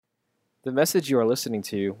The message you are listening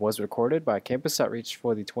to was recorded by Campus Outreach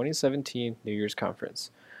for the 2017 New Year's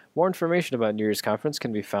Conference. More information about New Year's Conference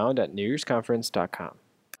can be found at newyearsconference.com.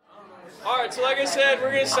 All right, so like I said,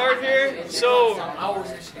 we're going to start here. So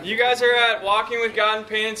you guys are at Walking with God in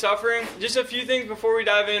Pain and Suffering. Just a few things before we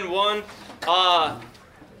dive in. One,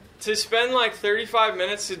 to spend like 35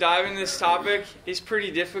 minutes to dive into this topic is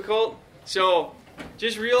pretty difficult. So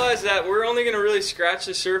just realize that we're only going to really scratch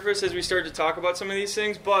the surface as we start to talk about some of these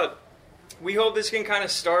things, but we hope this can kind of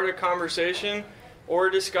start a conversation or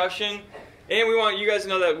a discussion. And we want you guys to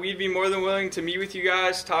know that we'd be more than willing to meet with you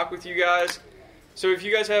guys, talk with you guys. So if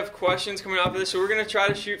you guys have questions coming off of this, so we're going to try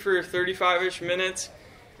to shoot for 35-ish minutes,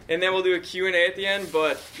 and then we'll do a Q&A at the end.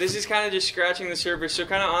 But this is kind of just scratching the surface. So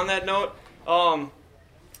kind of on that note, a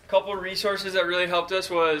couple of resources that really helped us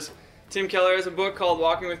was Tim Keller has a book called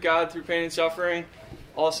Walking with God Through Pain and Suffering.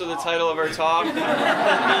 Also the title of our talk, Convenience.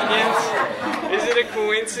 Is it a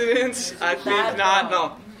coincidence? I think not.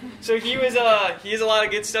 No. So he has a lot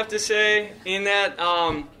of good stuff to say in that.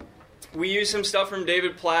 We use some stuff from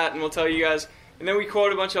David Platt, and we'll tell you guys. And then we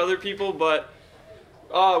quote a bunch of other people, but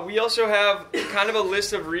we also have kind of a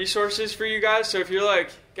list of resources for you guys. So if you're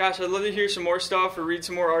like, gosh, I'd love to hear some more stuff or read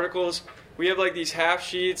some more articles, we have like these half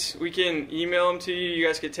sheets. We can email them to you. You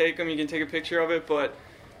guys could take them. You can take a picture of it. But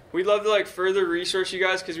we'd love to like further resource you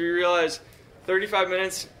guys because we realize 35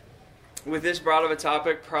 minutes with this broad of a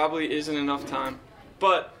topic probably isn't enough time.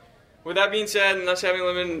 But with that being said, and us having a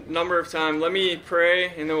limited number of time, let me pray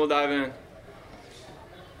and then we'll dive in.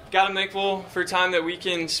 God, I'm thankful for time that we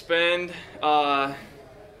can spend a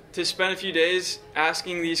few days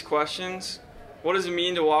asking these questions. What does it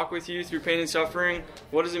mean to walk with you through pain and suffering?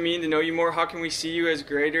 What does it mean to know you more? How can we see you as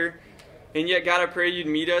greater? And yet, God, I pray you'd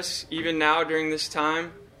meet us even now during this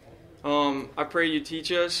time. I pray you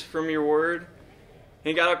teach us from your word.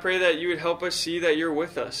 And God, I pray that you would help us see that you're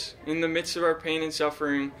with us in the midst of our pain and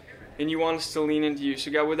suffering, and you want us to lean into you. So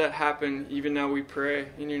God, would that happen even now we pray.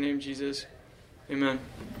 In your name, Jesus. Amen.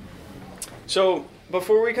 So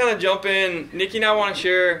before we kind of jump in, Nikki and I want to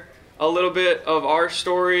share a little bit of our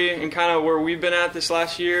story and kind of where we've been at this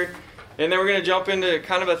last year. And then we're going to jump into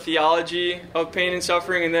kind of a theology of pain and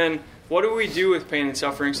suffering. And then what do we do with pain and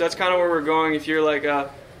suffering? So that's kind of where we're going if you're like a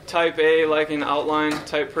type A, like an outline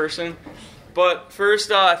type person. But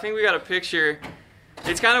first, I think we got a picture.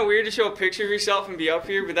 It's kind of weird to show a picture of yourself and be up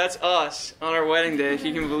here, but that's us on our wedding day, if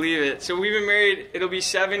you can believe it. So we've been married, it'll be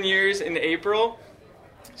 7 years in April.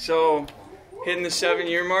 So hitting the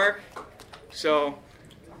 7-year mark. So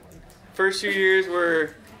first 2 years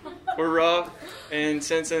were rough, and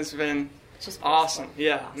since then it's been just awesome.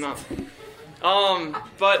 Yeah, no.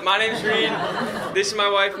 But my name's Reed. This is my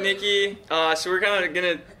wife, Nikki. So we're kind of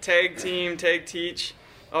gonna tag teach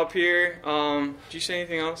up here. Do you say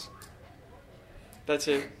anything else? That's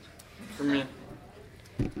it for me.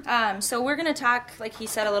 So we're gonna talk, like he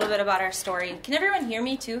said, a little bit about our story. Can everyone hear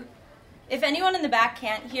me too? If anyone in the back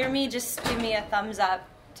can't hear me, just give me a thumbs up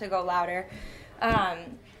to go louder.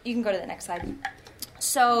 You can go to the next slide.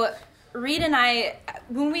 So Reed and I,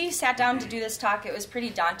 when we sat down to do this talk, it was pretty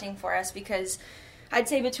daunting for us because I'd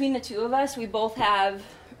say between the two of us, we both have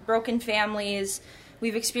broken families.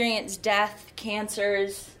 We've experienced death,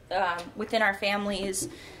 cancers within our families.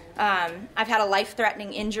 I've had a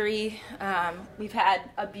life-threatening injury. We've had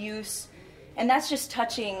abuse. And that's just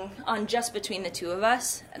touching on just between the two of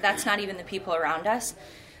us. That's not even the people around us.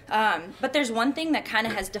 But there's one thing that kind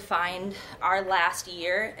of has defined our last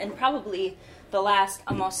year and probably the last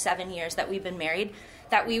almost 7 years that we've been married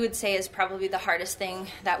that we would say is probably the hardest thing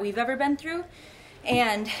that we've ever been through.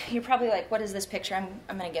 And you're probably like, what is this picture?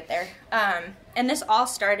 I'm going to get there. And this all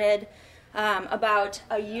started about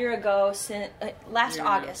a year ago, last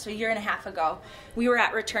August, so a year and a half ago. We were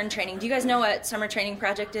at return training. Do you guys know what Summer Training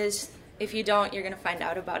Project is? If you don't, you're going to find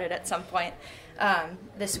out about it at some point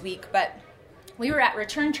this week. But we were at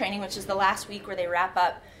return training, which is the last week where they wrap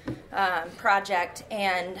up project.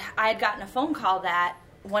 And I had gotten a phone call that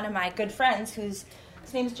one of my good friends, his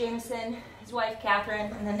name's Jameson, his wife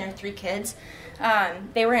Catherine, and then their 3 kids,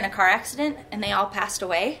 they were in a car accident and they all passed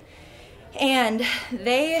away. And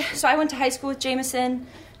so I went to high school with Jameson,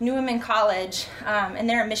 knew him in college, and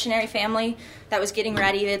they're a missionary family that was getting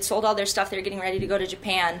ready. They had sold all their stuff. They were getting ready to go to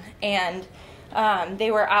Japan. And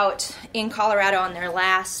they were out in Colorado on their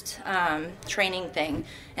last training thing,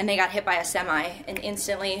 and they got hit by a semi. And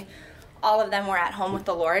instantly, all of them were at home with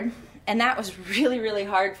the Lord. And that was really, really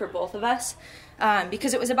hard for both of us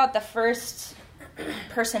because it was about the first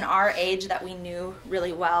person our age that we knew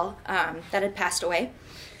really well that had passed away.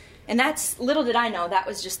 And that's, little did I know, that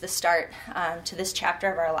was just the start to this chapter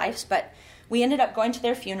of our lives. But we ended up going to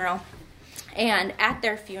their funeral. And at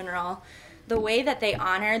their funeral, the way that they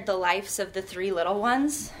honored the lives of the 3 little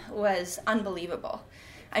ones was unbelievable.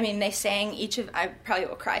 I mean, they sang I probably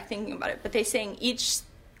will cry thinking about it, but they sang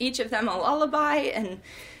each of them a lullaby and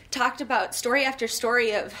talked about story after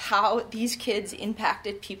story of how these kids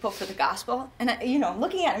impacted people for the gospel. And,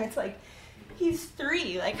 looking at him, it's like, he's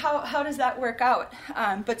 3. Like, how does that work out?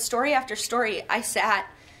 But story after story, I sat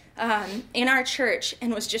in our church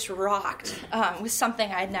and was just rocked with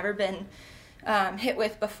something I had never been hit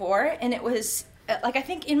with before. And it was, like, I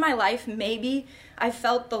think in my life, maybe I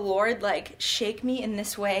felt the Lord, like, shake me in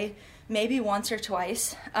this way maybe once or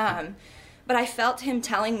twice. But I felt him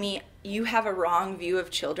telling me, you have a wrong view of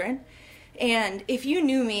children. And if you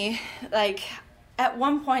knew me, like, at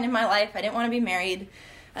one point in my life, I didn't want to be married.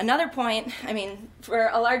 Another point, I mean, for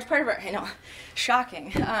a large part of our,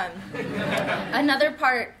 shocking. Another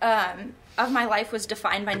part of my life was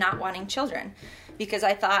defined by not wanting children because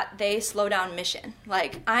I thought they slow down mission.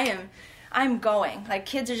 Like, I'm going. Like,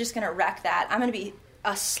 kids are just going to wreck that. I'm going to be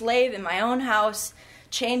a slave in my own house,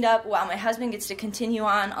 chained up while my husband gets to continue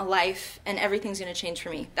on a life, and everything's going to change for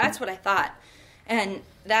me. That's what I thought. And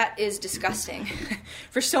that is disgusting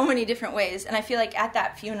for so many different ways. And I feel like at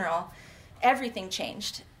that funeral, everything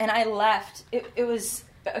changed. And I left. It was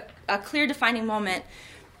a clear defining moment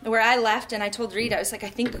where I left and I told Reed, I was like, I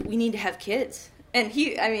think we need to have kids. And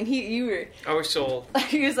I was sold.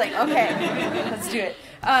 He was like, okay, let's do it.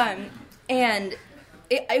 And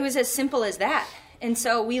it was as simple as that. And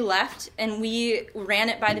so we left and we ran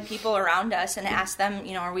it by the people around us and asked them,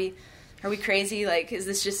 are we crazy? Like, is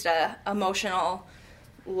this just a emotional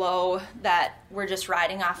low that we're just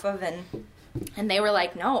riding off of? And they were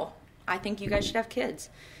like, no, I think you guys should have kids.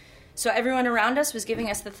 So everyone around us was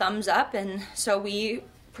giving us the thumbs up. And so we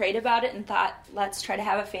prayed about it and thought, let's try to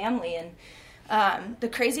have a family. And the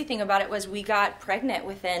crazy thing about it was we got pregnant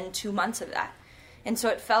within 2 months of that. And so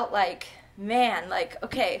it felt like, man, like,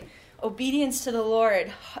 okay, obedience to the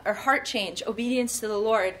Lord, or heart change, obedience to the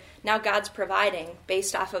Lord. Now God's providing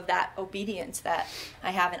based off of that obedience that I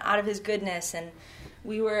have and out of his goodness. And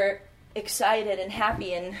we were excited and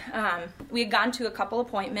happy. And we had gone to a couple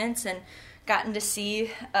appointments and gotten to see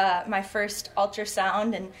my first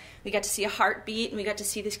ultrasound. And we got to see a heartbeat. And we got to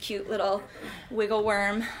see this cute little wiggle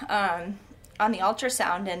worm on the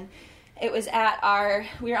ultrasound. And it was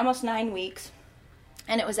we were almost 9 weeks.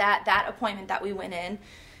 And it was at that appointment that we went in.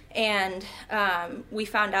 And we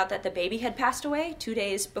found out that the baby had passed away 2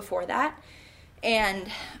 days before that.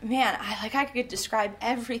 And man, I could describe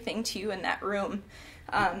everything to you in that room.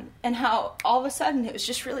 And how all of a sudden it was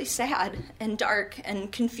just really sad and dark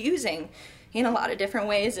and confusing in a lot of different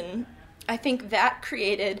ways. And I think that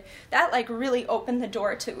really opened the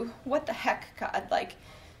door to, what the heck, God? Like,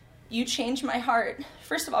 you changed my heart.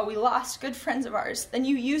 First of all, we lost good friends of ours. Then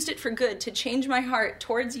you used it for good to change my heart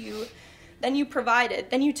towards you. Then you provided,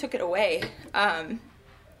 then you took it away. And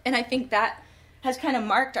I think that has kind of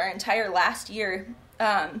marked our entire last year,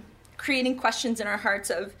 creating questions in our hearts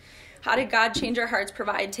of, how did God change our hearts,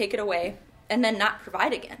 provide, take it away, and then not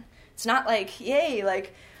provide again? It's not like, yay,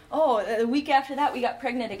 like, oh, the week after that we got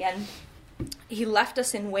pregnant again. He left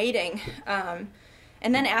us in waiting. And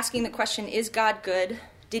then asking the question, is God good?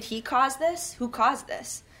 Did he cause this? Who caused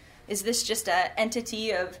this? Is this just an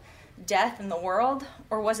entity of death in the world,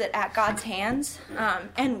 or was it at God's hands?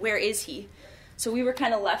 And where is he? So we were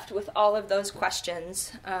kind of left with all of those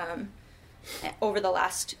questions over the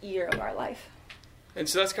last year of our life. And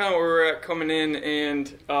so that's kind of where we're at coming in.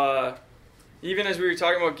 And even as we were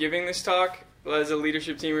talking about giving this talk, as a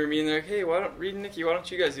leadership team, we were meeting, like, hey, Reed and Nikki, why don't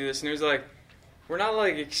you guys do this? And it was like, we're not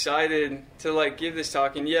like excited to like give this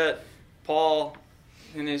talk. And yet Paul,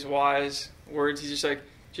 in his wise words, he's just like,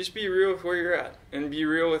 just be real with where you're at and be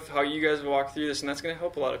real with how you guys walk through this, and that's going to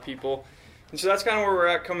help a lot of people. And so that's kind of where we're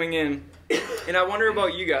at coming in. And I wonder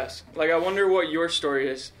about you guys. Like, I wonder what your story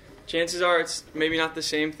is. Chances are it's maybe not the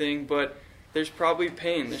same thing, but there's probably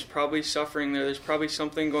pain. There's probably suffering there. There's probably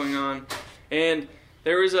something going on. And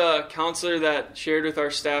there was a counselor that shared with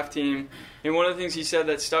our staff team, and one of the things he said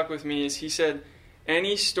that stuck with me is he said,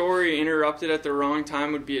 any story interrupted at the wrong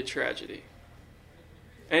time would be a tragedy.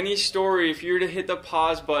 Any story, if you were to hit the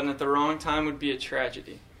pause button at the wrong time, would be a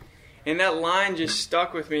tragedy. And that line just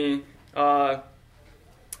stuck with me. And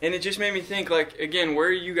it just made me think, like, again, where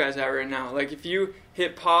are you guys at right now? Like, if you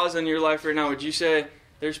hit pause on your life right now, would you say,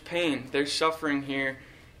 there's pain, there's suffering here?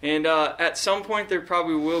 And at some point there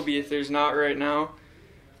probably will be if there's not right now.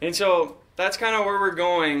 And so that's kind of where we're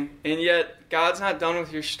going. And yet, God's not done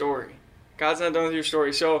with your story. God's not done with your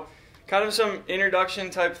story. So kind of some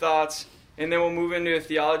introduction type thoughts. And then we'll move into a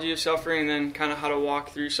theology of suffering and then kind of how to walk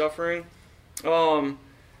through suffering.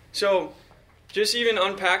 So just even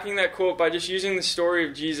unpacking that quote by just using the story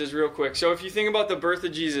of Jesus real quick. So if you think about the birth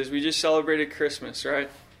of Jesus, we just celebrated Christmas, right?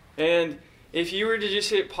 And if you were to just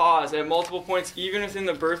hit pause at multiple points, even within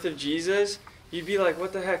the birth of Jesus, you'd be like,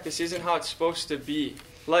 what the heck? This isn't how it's supposed to be.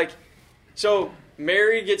 Like, so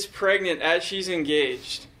Mary gets pregnant as she's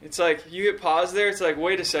engaged. It's like, you hit pause there, it's like,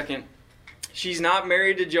 wait a second. She's not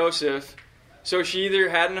married to Joseph, so she either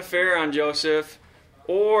had an affair on Joseph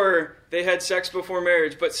or they had sex before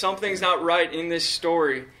marriage, but something's not right in this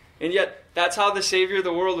story. And yet, that's how the Savior of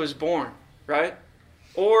the world was born, right?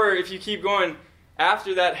 Or if you keep going,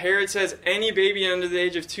 after that, Herod says, any baby under the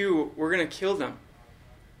age of 2, we're going to kill them.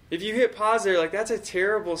 If you hit pause there, like, that's a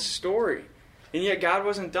terrible story. And yet, God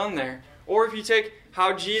wasn't done there. Or if you take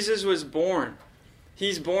how Jesus was born,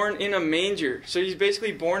 he's born in a manger. So he's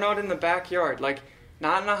basically born out in the backyard, like,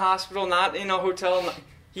 not in a hospital, not in a hotel.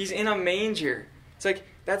 He's in a manger. It's like,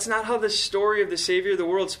 that's not how the story of the Savior of the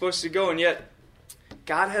world is supposed to go, and yet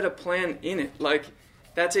God had a plan in it. Like,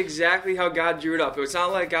 that's exactly how God drew it up. It's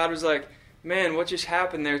not like God was like, man, what just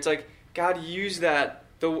happened there? It's like God used that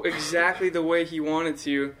exactly the way he wanted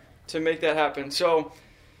to make that happen. So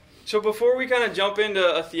before we kind of jump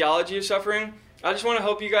into a theology of suffering, I just want to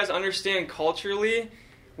help you guys understand culturally,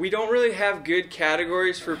 we don't really have good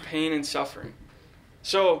categories for pain and suffering.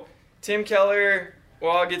 So Tim Keller...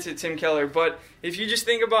 Well, I'll get to Tim Keller, but if you just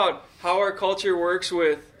think about how our culture works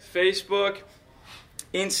with Facebook,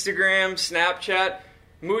 Instagram, Snapchat,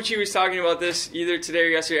 Moochie was talking about this either today or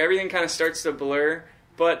yesterday. Everything kind of starts to blur,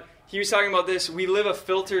 but he was talking about this. We live a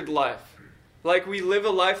filtered life. Like, we live a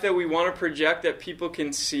life that we want to project that people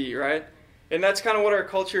can see, right? And that's kind of what our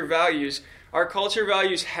culture values. Our culture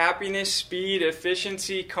values happiness, speed,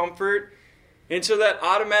 efficiency, comfort, and so that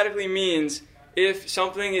automatically means if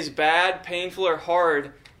something is bad, painful, or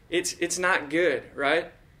hard, it's not good, right?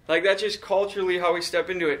 Like, that's just culturally how we step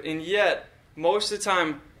into it. And yet, most of the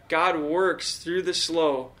time, God works through the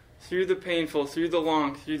slow, through the painful, through the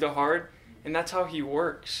long, through the hard, and that's how he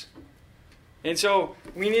works. And so,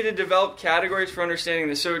 we need to develop categories for understanding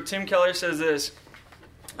this. So, Tim Keller says this.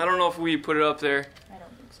 I don't know if we put it up there. I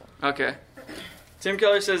don't think so. Okay. Tim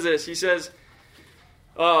Keller says this. He says,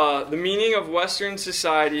 the meaning of Western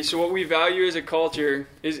society, so what we value as a culture,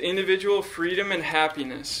 is individual freedom and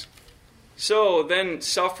happiness. So then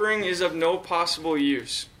suffering is of no possible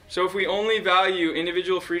use. So if we only value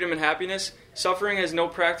individual freedom and happiness, suffering has no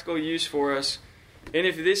practical use for us. And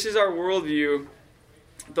if this is our worldview,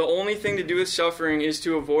 the only thing to do with suffering is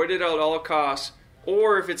to avoid it at all costs,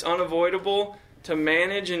 or if it's unavoidable, to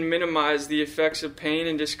manage and minimize the effects of pain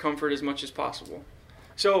and discomfort as much as possible.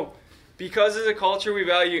 So, because as a culture we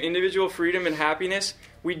value individual freedom and happiness,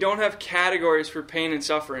 we don't have categories for pain and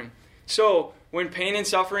suffering. So, when pain and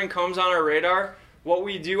suffering comes on our radar, what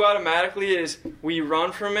we do automatically is we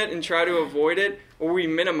run from it and try to avoid it, or we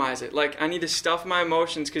minimize it. Like, I need to stuff my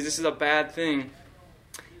emotions because this is a bad thing.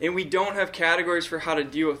 And we don't have categories for how to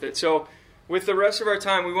deal with it. So, with the rest of our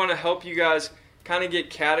time, we want to help you guys kind of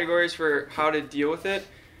get categories for how to deal with it.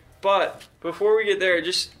 But before we get there,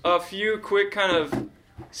 just a few quick kind of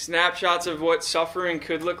snapshots of what suffering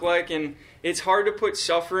could look like. And it's hard to put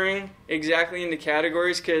suffering exactly into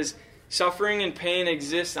categories because suffering and pain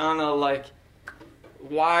exist on a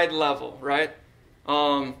wide level, right?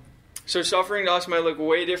 So suffering to us might look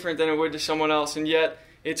way different than it would to someone else, and yet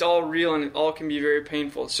it's all real and it all can be very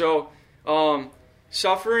painful. So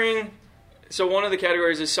suffering, so one of the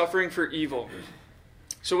categories is suffering for evil.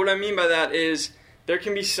 So what I mean by that is there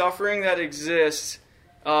can be suffering that exists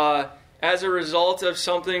as a result of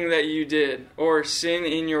something that you did or sin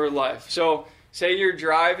in your life. So say you're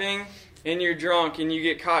driving and you're drunk and you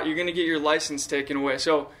get caught, you're going to get your license taken away.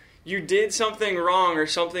 So you did something wrong or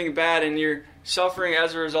something bad and you're suffering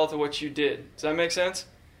as a result of what you did. Does that make sense?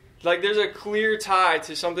 Like, there's a clear tie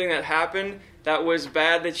to something that happened that was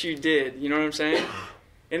bad that you did. You know what I'm saying?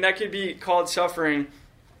 And that could be called suffering.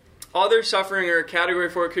 Other suffering, or a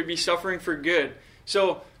category for it, could be suffering for good.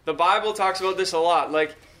 So the Bible talks about this a lot.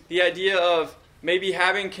 Like, the idea of maybe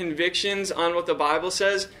having convictions on what the Bible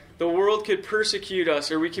says. The world could persecute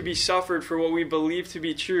us, or we could be suffered for what we believe to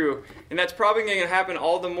be true. And that's probably going to happen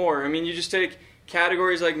all the more. I mean, you just take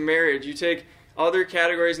categories like marriage. You take other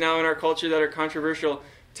categories now in our culture that are controversial.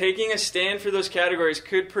 Taking a stand for those categories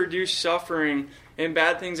could produce suffering and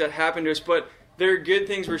bad things that happen to us, but they're good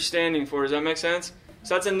things we're standing for. Does that make sense?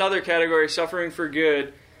 So that's another category, suffering for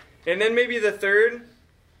good. And then maybe the third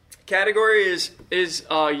category is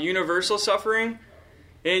universal suffering.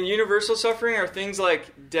 And universal suffering are things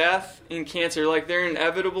like death and cancer. Like, they're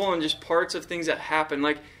inevitable and just parts of things that happen.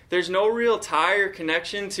 Like, there's no real tie or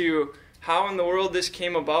connection to how in the world this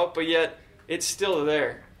came about, but yet it's still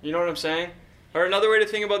there. You know what I'm saying? Or another way to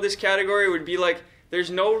think about this category would be like there's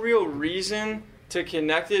no real reason to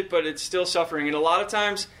connect it, but it's still suffering. And a lot of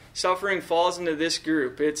times suffering falls into this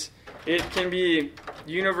group. It can be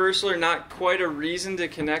universal or not quite a reason to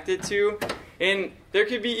connect it to. And there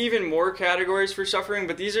could be even more categories for suffering,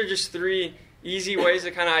 but these are just 3 easy ways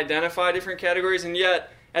to kind of identify different categories. And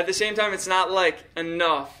yet, at the same time, it's not like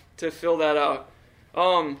enough to fill that out.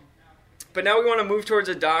 But now we want to move towards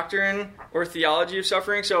a doctrine or theology of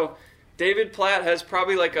suffering. So David Platt has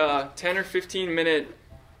probably like a 10 or 15 minute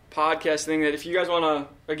podcast thing that if you guys want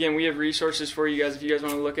to, again, we have resources for you guys if you guys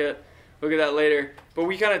want to look at that later. But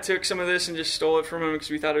we kind of took some of this and just stole it from him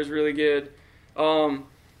because we thought it was really good.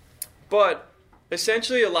 But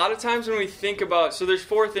essentially, a lot of times when we think about, so there's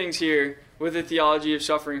 4 things here with the theology of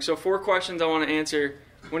suffering. So 4 questions I want to answer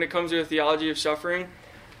when it comes to the theology of suffering.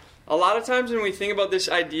 A lot of times when we think about this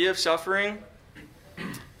idea of suffering,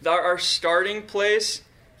 our starting place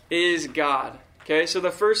is God. Okay, so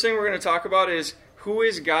the first thing we're going to talk about is who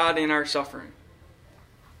is God in our suffering?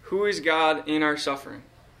 Who is God in our suffering?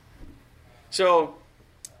 So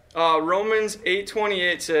Romans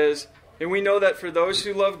 8:28 says, and we know that for those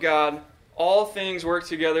who love God, all things work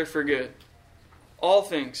together for good. All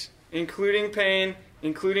things, including pain,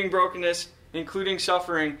 including brokenness, including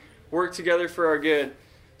suffering, work together for our good.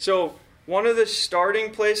 So one of the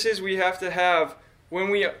starting places we have to have when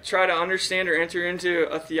we try to understand or enter into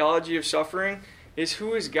a theology of suffering is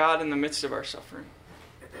who is God in the midst of our suffering.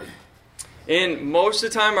 And most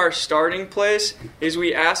of the time our starting place is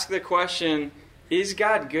we ask the question, is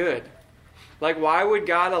God good? Like, why would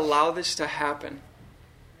God allow this to happen?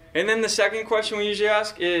 And then the second question we usually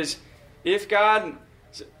ask is, if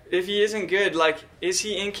He isn't good, like, is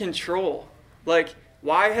He in control? Like,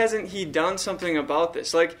 why hasn't He done something about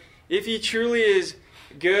this? Like, if He truly is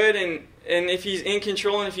good and if He's in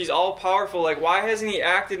control and if He's all-powerful, like, why hasn't He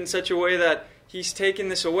acted in such a way that He's taken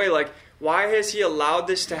this away? Like, why has He allowed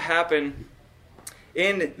this to happen?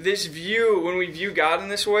 And this view, when we view God in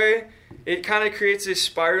this way, it kind of creates this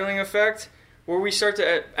spiraling effect where we start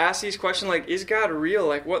to ask these questions like, is God real?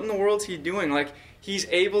 Like, what in the world is He doing? Like, He's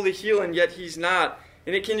able to heal and yet He's not.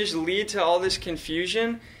 And it can just lead to all this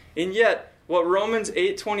confusion. And yet, what Romans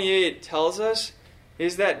 8:28 tells us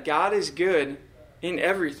is that God is good in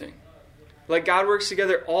everything. Like, God works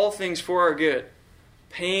together all things for our good.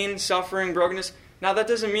 Pain, suffering, brokenness. Now, that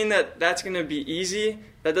doesn't mean that that's going to be easy.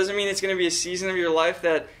 That doesn't mean it's going to be a season of your life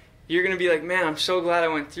that you're going to be like, man, I'm so glad I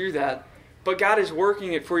went through that. But God is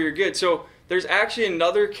working it for your good. So there's actually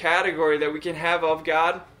another category that we can have of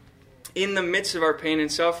God in the midst of our pain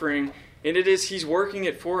and suffering, and it is He's working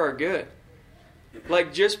it for our good.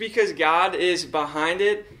 Like, just because God is behind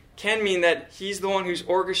it can mean that He's the one who's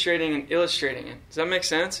orchestrating and illustrating it. Does that make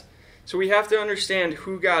sense? So we have to understand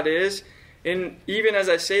who God is. And even as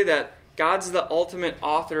I say that, God's the ultimate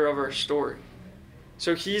author of our story.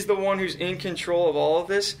 So He's the one who's in control of all of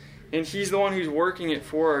this, and He's the one who's working it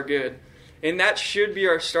for our good. And that should be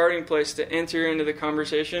our starting place to enter into the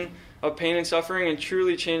conversation of pain and suffering, and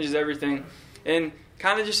truly changes everything. And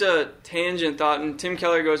kind of just a tangent thought, and Tim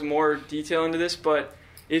Keller goes more detail into this, but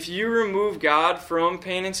if you remove God from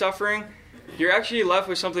pain and suffering, you're actually left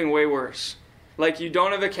with something way worse. Like, you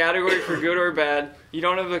don't have a category for good or bad, you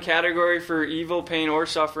don't have a category for evil, pain, or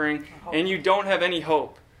suffering, and you don't have any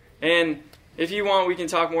hope. And if you want, we can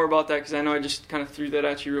talk more about that, because I know I just kind of threw that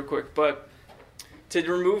at you real quick. But to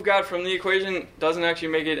remove God from the equation doesn't actually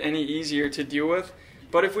make it any easier to deal with.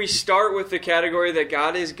 But if we start with the category that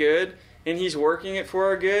God is good, and He's working it for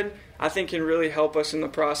our good, I think can really help us in the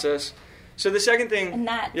process. So the second thing... And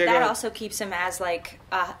that also keeps Him as like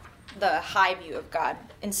the high view of God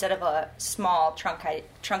instead of a small,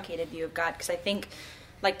 truncated view of God. Because I think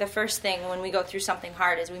like the first thing when we go through something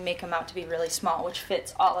hard is we make Him out to be really small, which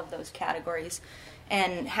fits all of those categories.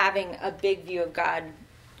 And having a big view of God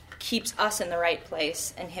keeps us in the right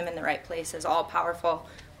place and Him in the right place as all-powerful,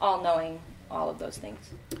 all-knowing, all of those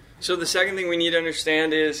things. So the second thing we need to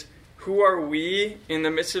understand is, who are we in the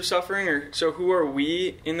midst of suffering? So who are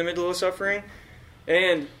we in the middle of suffering?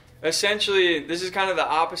 And essentially, this is kind of the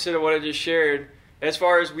opposite of what I just shared. As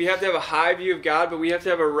far as we have to have a high view of God, but we have to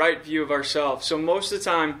have a right view of ourselves. So most of the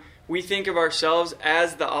time, we think of ourselves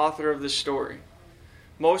as the author of the story.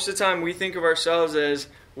 Most of the time, we think of ourselves as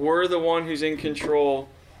we're the one who's in control.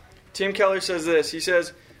 Tim Keller says this. He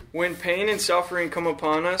says, when pain and suffering come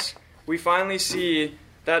upon us, we finally see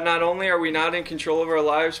that not only are we not in control of our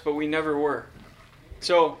lives, but we never were.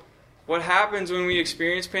 So what happens when we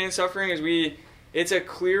experience pain and suffering is it's a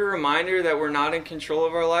clear reminder that we're not in control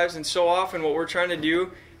of our lives. And so often what we're trying to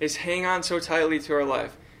do is hang on so tightly to our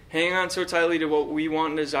life. Hang on so tightly to what we want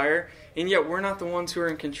and desire. And yet we're not the ones who are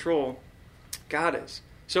in control. God is.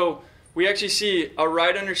 So we actually see a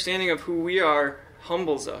right understanding of who we are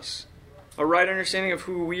humbles us. A right understanding of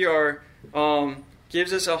who we are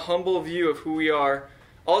gives us a humble view of who we are.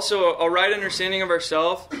 Also, a right understanding of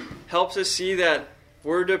ourselves helps us see that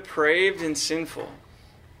we're depraved and sinful.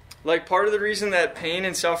 Like, part of the reason that pain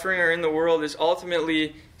and suffering are in the world is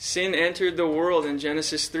ultimately sin entered the world in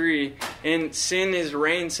Genesis 3, and sin has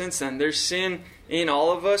reigned since then. There's sin in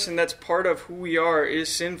all of us, and that's part of who we are, is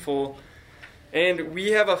sinful. And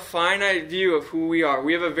we have a finite view of who we are.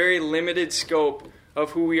 We have a very limited scope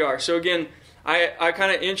of who we are. So again, I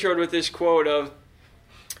kind of introed with this quote of,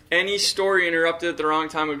 any story interrupted at the wrong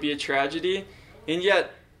time would be a tragedy, and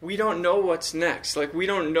yet we don't know what's next. Like, we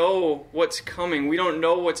don't know what's coming. We don't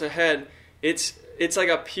know what's ahead. It's like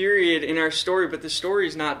a period in our story, but the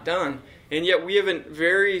story's not done. And yet we have a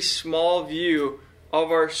very small view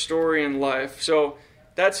of our story in life. So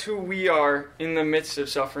that's who we are in the midst of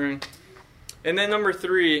suffering. And then number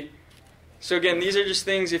 3, so again, these are just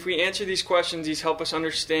things, if we answer these questions, these help us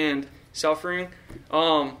understand suffering. They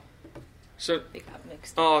got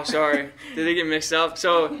mixed up. Oh, sorry. Did they get mixed up?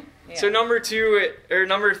 So Yeah. So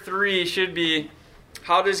number 3 should be,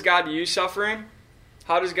 how does God use suffering?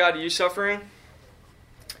 How does God use suffering?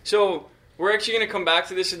 So we're actually going to come back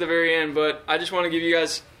to this at the very end, but I just want to give you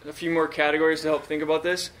guys a few more categories to help think about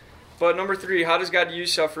this. But number 3, how does God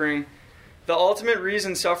use suffering? The ultimate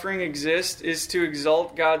reason suffering exists is to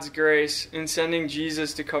exalt God's grace in sending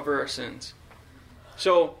Jesus to cover our sins.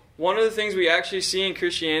 So one of the things we actually see in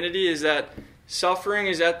Christianity is that suffering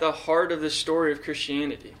is at the heart of the story of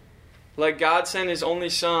Christianity. Like, God sent His only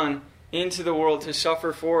Son into the world to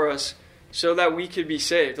suffer for us so that we could be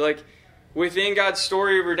saved. Like, within God's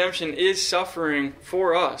story of redemption is suffering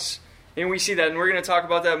for us. And we see that, and we're going to talk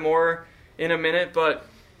about that more in a minute. But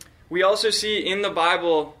we also see in the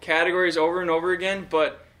Bible categories over and over again,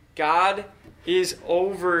 but God is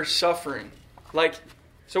over suffering. Like,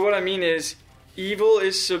 so what I mean is, evil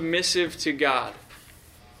is submissive to God.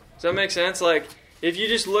 Does that make sense? Like, if you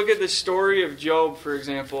just look at the story of Job, for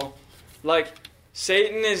example, like,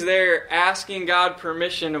 Satan is there asking God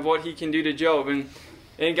permission of what he can do to Job. And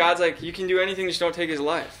God's like, you can do anything, just don't take his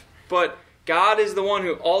life. But God is the one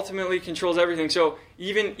who ultimately controls everything. So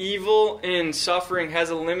even evil and suffering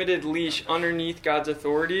has a limited leash underneath God's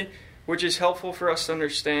authority, which is helpful for us to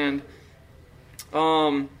understand.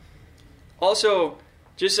 Also,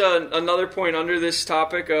 just another point under this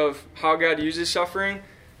topic of how God uses suffering.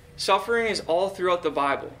 Suffering is all throughout the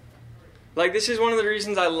Bible. Like, this is one of the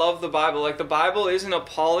reasons I love the Bible. Like, the Bible isn't a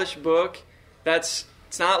polished book. It's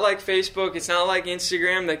not like Facebook. It's not like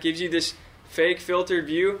Instagram that gives you this fake filtered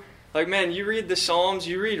view. Like, man, you read the Psalms,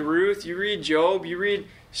 you read Ruth, you read Job, you read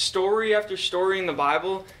story after story in the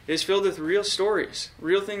Bible. It's filled with real stories,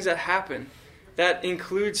 real things that happen. That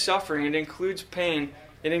includes suffering. It includes pain.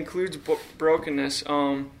 It includes brokenness.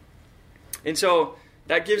 And so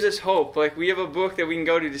that gives us hope. Like, we have a book that we can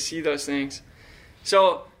go to see those things.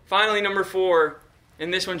 So finally, number 4,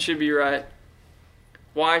 and this one should be right.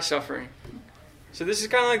 Why suffering? So this is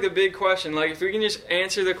kind of like the big question. Like, if we can just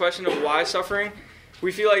answer the question of why suffering,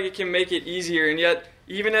 we feel like it can make it easier. And yet,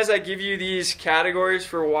 even as I give you these categories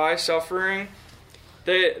for why suffering,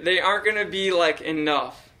 they aren't going to be like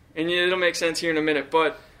enough. And it'll make sense here in a minute.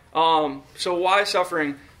 But so why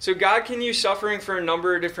suffering? So God can use suffering for a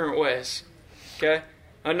number of different ways. Okay?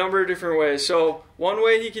 A number of different ways. So one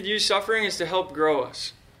way He could use suffering is to help grow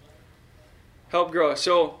us. Help grow us.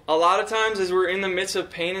 So a lot of times as we're in the midst of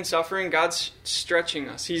pain and suffering, God's stretching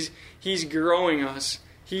us. He's growing us.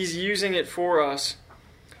 He's using it for us.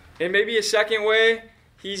 And maybe a second way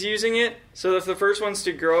He's using it, so if the first one's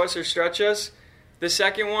to grow us or stretch us, the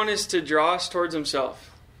second one is to draw us towards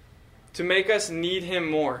Himself. To make us need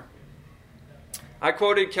Him more. I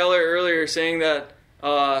quoted Keller earlier saying that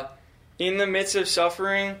in the midst of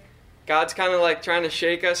suffering, God's kind of like trying to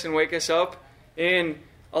shake us and wake us up. And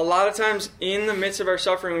a lot of times in the midst of our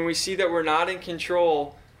suffering, when we see that we're not in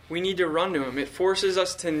control, we need to run to Him. It forces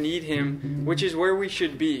us to need Him, which is where we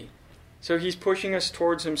should be. So He's pushing us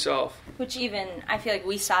towards Himself. Which even, I feel like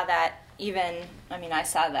we saw that I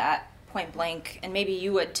saw that point blank, and maybe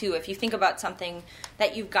you would too. If you think about something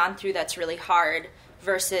that you've gone through that's really hard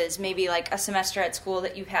versus maybe like a semester at school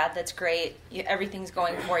that you've had that's great, everything's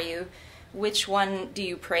going for you, which one do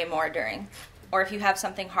you pray more during? Or if you have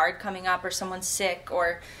something hard coming up or someone's sick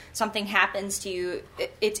or something happens to you,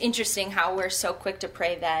 it's interesting how we're so quick to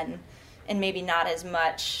pray then and maybe not as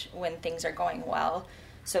much when things are going well.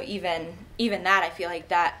 So even that, I feel like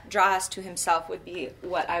that draw us to Himself would be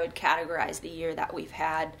what I would categorize the year that we've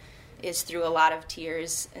had, is through a lot of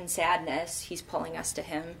tears and sadness, He's pulling us to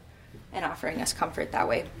Him. and offering us comfort that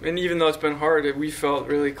way. And even though it's been hard, we felt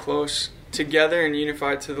really close together and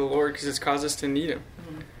unified to the Lord because it's caused us to need Him.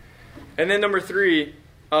 Mm-hmm. And then number 3,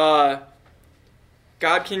 God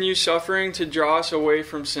can use suffering to draw us away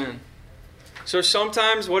from sin. So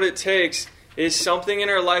sometimes what it takes is something in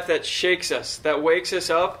our life that shakes us, that wakes us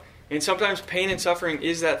up, and sometimes pain and suffering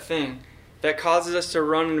is that thing that causes us to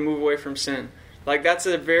run and move away from sin. Like that's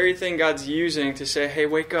the very thing God's using to say, hey,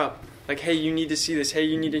 wake up. Like, hey, you need to see this. Hey,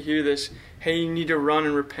 you need to hear this. Hey, you need to run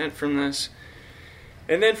and repent from this.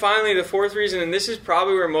 And then finally, the 4th reason, and this is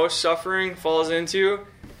probably where most suffering falls into,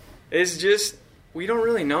 is just we don't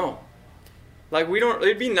really know. Like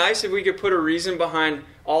it'd be nice if we could put a reason behind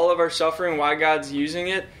all of our suffering, why God's using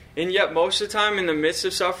it. And yet most of the time in the midst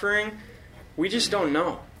of suffering, we just don't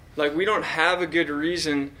know. Like we don't have a good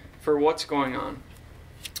reason for what's going on.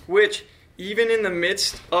 Which, even in the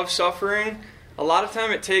midst of suffering, a lot of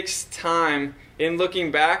time it takes time in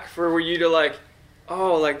looking back for you to like,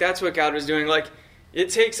 oh, like that's what God was doing. Like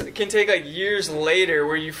it can take like years later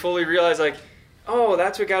where you fully realize like, oh,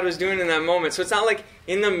 that's what God was doing in that moment. So it's not like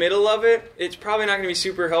in the middle of it, it's probably not going to be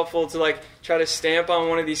super helpful to like try to stamp on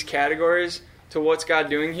one of these categories to what's God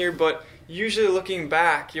doing here. But usually looking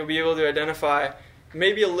back, you'll be able to identify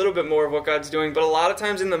maybe a little bit more of what God's doing. But a lot of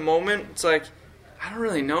times in the moment, it's like, I don't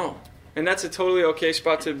really know. And that's a totally okay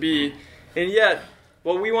spot to be. And yet,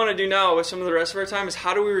 what we want to do now with some of the rest of our time is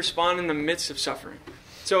how do we respond in the midst of suffering?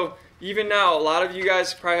 So even now, a lot of you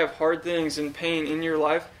guys probably have hard things and pain in your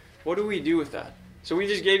life. What do we do with that? So we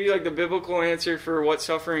just gave you like the biblical answer for what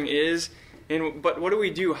suffering is, but what do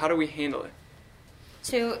we do? How do we handle it?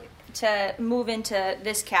 To move into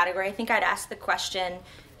this category, I think I'd ask the question,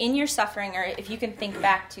 in your suffering, or if you can think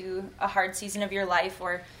back to a hard season of your life,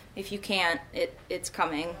 or if you can't, it's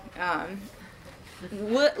coming.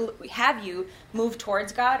 Have you moved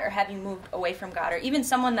towards God, or have you moved away from God? Or even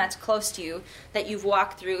someone that's close to you that you've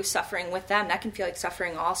walked through suffering with them, that can feel like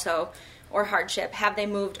suffering also, or hardship. Have they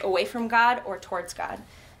moved away from God or towards God?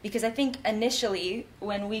 Because I think initially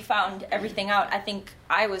when we found everything out, I think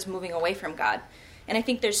I was moving away from God. And I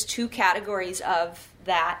think there's 2 categories of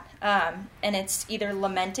that. And it's either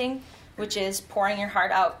lamenting, which is pouring your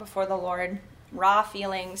heart out before the Lord, raw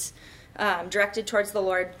feelings directed towards the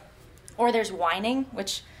Lord. Or there's whining,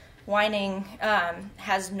 which whining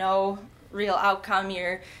has no real outcome.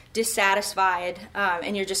 You're dissatisfied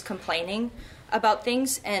and you're just complaining about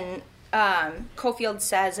things. And Cofield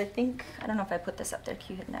says, I don't know if I put this up there. Can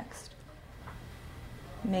you hit next?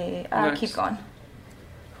 Next. Keep going.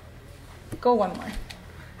 Go one more.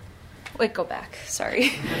 Wait, go back.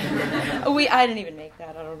 Sorry. I didn't even make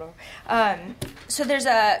that. I don't know. So there's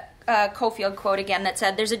a Cofield quote again that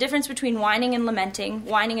said, there's a difference between whining and lamenting.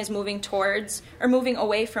 Whining is moving towards or moving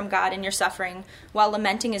away from God in your suffering, while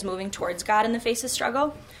lamenting is moving towards God in the face of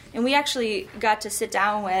struggle. And we actually got to sit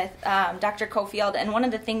down with Dr. Cofield, and one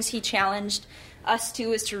of the things he challenged us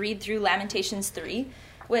to is to read through Lamentations 3,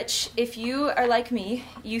 which, if you are like me,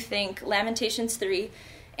 you think Lamentations 3,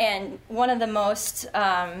 and one of the most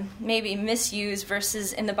maybe misused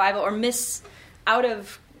verses in the Bible, or out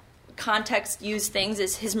of context used things,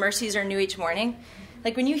 is His mercies are new each morning.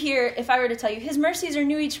 Like when you hear, if I were to tell you, His mercies are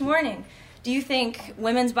new each morning, do you think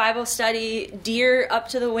women's Bible study, deer up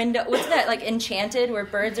to the window, what's that, like Enchanted, where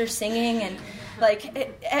birds are singing, and like,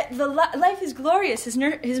 life is glorious,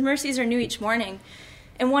 His mercies are new each morning.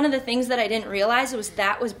 And one of the things that I didn't realize was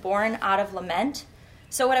that was born out of lament.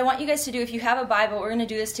 So what I want you guys to do, if you have a Bible, we're going to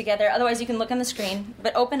do this together, otherwise you can look on the screen,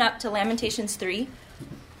 but open up to Lamentations 3.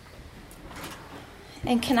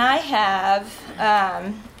 And can I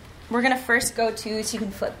have, we're going to first go to, so you can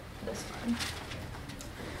flip this one.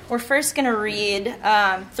 We're first going to read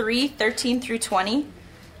 3:13 through 20.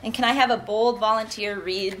 And can I have a bold volunteer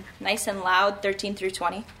read nice and loud 13 through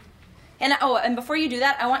 20? And before you do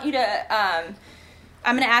that, I want you to,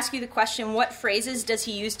 I'm going to ask you the question, what phrases does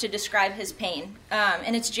he use to describe his pain?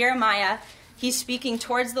 And it's Jeremiah. He's speaking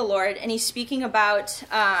towards the Lord, and he's speaking about,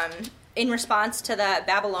 in response to the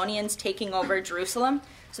Babylonians taking over Jerusalem.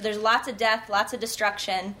 So there's lots of death, lots of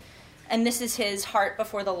destruction, and this is his heart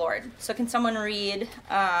before the Lord. So can someone read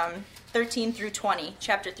 13 through 20,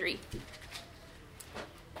 chapter 3?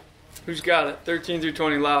 Who's got it? 13 through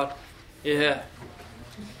 20, loud. Yeah.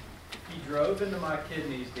 He drove into my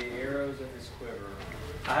kidneys the arrows of his quiver.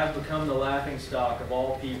 I have become the laughingstock of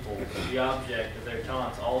all people, the object of their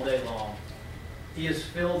taunts all day long. He has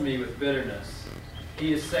filled me with bitterness.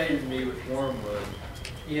 He has sated me with wormwood.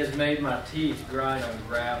 He has made my teeth grind on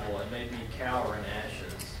gravel and made me cower in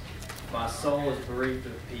ashes. My soul is bereaved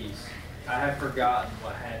of peace. I have forgotten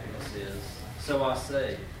what happiness is. So I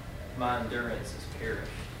say, my endurance is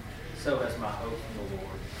perished. So has my hope in the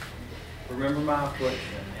Lord. Remember my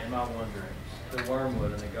affliction and my wanderings, the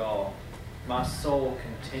wormwood and the gall. My soul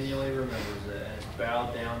continually remembers it and is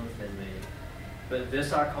bowed down within me. But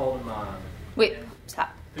this I call to mind. Wait,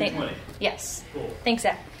 stop. Through 20. Yes. Cool. Thanks,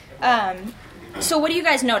 Zach. So what do you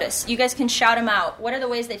guys notice? You guys can shout him out. What are the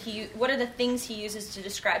ways that what are the things he uses to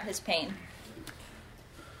describe his pain?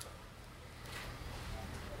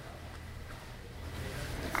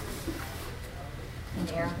 An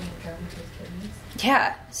arrow being driven to his kidneys.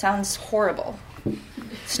 Yeah, sounds horrible.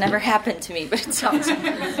 It's never happened to me, but it sounds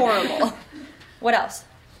horrible. What else?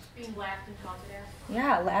 Being laughed and taunted at.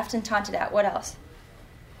 Yeah, laughed and taunted at. What else?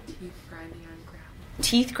 Teeth grinding on gravel.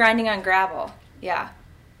 Teeth grinding on gravel. Yeah.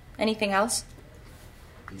 Anything else?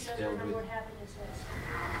 He's filled with,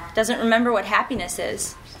 Doesn't remember what happiness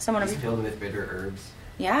is. Someone. he's filled with bitter herbs.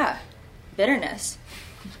 Yeah, bitterness.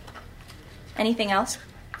 Anything else?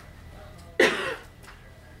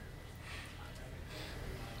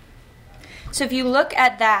 So if you look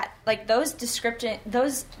at that, like those descriptions,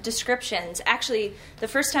 actually, the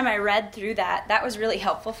first time I read through that was really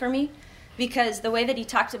helpful for me, because the way that he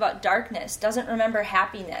talked about darkness, doesn't remember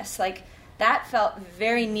happiness, like that felt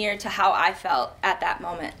very near to how I felt at that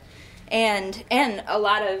moment. And a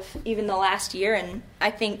lot of even the last year, and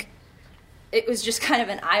I think it was just kind of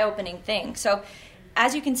an eye-opening thing. So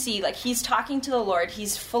as you can see, like he's talking to the Lord,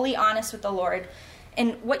 he's fully honest with the Lord,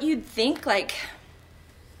 and what you'd think, like,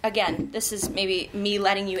 again, this is maybe me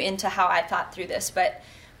letting you into how I thought through this, but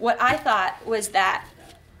what I thought was that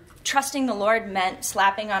trusting the Lord meant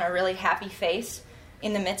slapping on a really happy face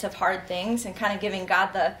in the midst of hard things and kind of giving God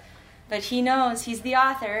but he knows, he's the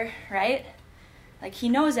author, right? Like he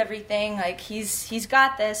knows everything, like he's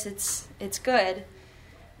got this, it's good.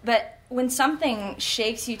 But when something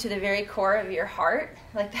shakes you to the very core of your heart,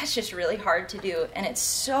 like that's just really hard to do, and it's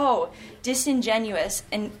so disingenuous,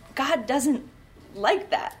 and God doesn't like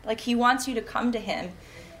that. Like he wants you to come to him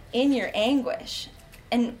in your anguish.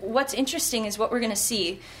 And what's interesting is what we're going to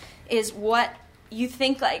see is what you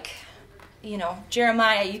think, like, you know,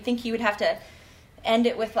 Jeremiah, you think you would have to end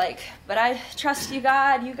it with like, but I trust you,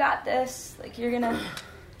 God, you got this, like you're going to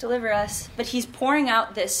deliver us. But he's pouring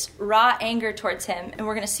out this raw anger towards him, and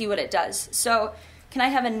we're going to see what it does. So can I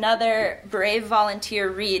have another brave volunteer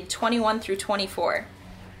read 21 through 24?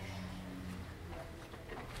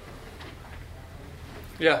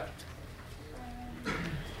 Yeah. But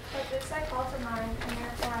this I call to mind, and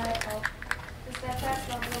therefore I hope. The steadfast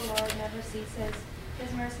love of the Lord never ceases.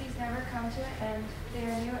 His mercies never come to an end. They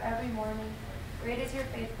are new every morning. Great is your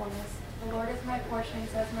faithfulness. The Lord is my portion,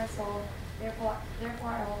 says my soul. Therefore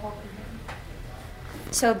I will hope in him.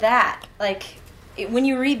 So that, like, when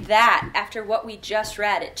you read that after what we just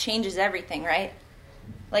read, it changes everything, right?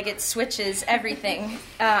 Like, it switches everything.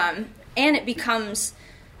 And it becomes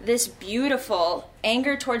this beautiful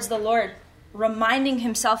anger towards the Lord, reminding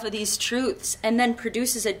himself of these truths, and then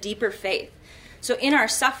produces a deeper faith. So in our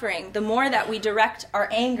suffering, the more that we direct our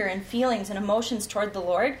anger and feelings and emotions toward the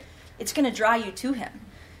Lord, it's going to draw you to him.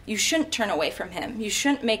 You shouldn't turn away from him. You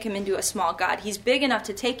shouldn't make him into a small God. He's big enough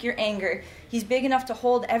to take your anger. He's big enough to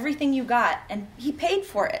hold everything you got, and he paid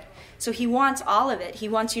for it. So he wants all of it. He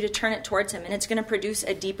wants you to turn it towards him, and it's going to produce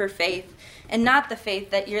a deeper faith, and not the faith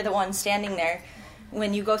that you're the one standing there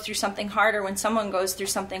when you go through something hard, or when someone goes through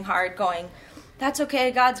something hard, going, that's okay,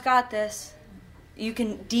 God's got this. You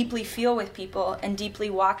can deeply feel with people and deeply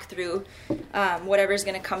walk through whatever's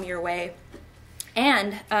going to come your way.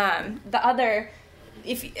 And the other,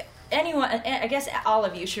 if anyone, I guess all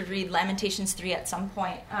of you should read Lamentations 3 at some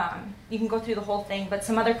point. You can go through the whole thing, but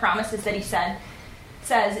some other promises that he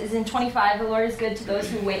says is in 25, the Lord is good to those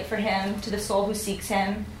who wait for him, to the soul who seeks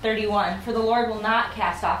him. 31, for the Lord will not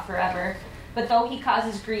cast off forever, but though he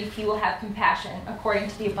causes grief, he will have compassion, according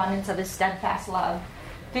to the abundance of his steadfast love.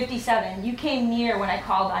 57, you came near when I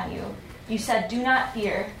called on you. You said, do not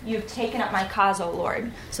fear. You have taken up my cause, O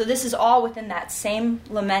Lord. So this is all within that same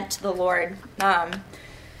lament to the Lord.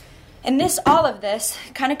 And all of this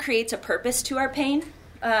kind of creates a purpose to our pain,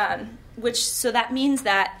 so that means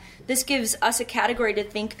that this gives us a category to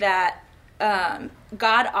think that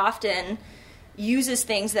God often uses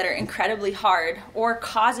things that are incredibly hard or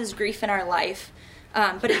causes grief in our life,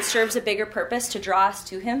 but it serves a bigger purpose to draw us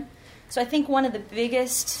to him. So I think one of the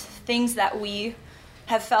biggest things that we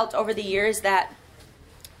have felt over the years that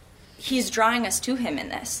he's drawing us to him in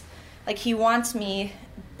this. Like, he wants me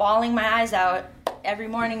bawling my eyes out every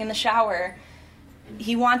morning in the shower.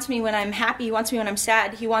 He wants me when I'm happy. He wants me when I'm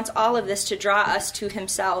sad. He wants all of this to draw us to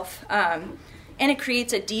himself. And And it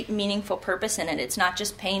creates a deep, meaningful purpose in it. It's not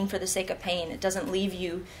just pain for the sake of pain. It doesn't leave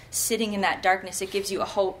you sitting in that darkness. It gives you a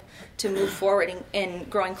hope to move forward in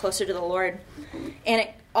growing closer to the Lord. And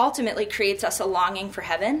it ultimately creates us a longing for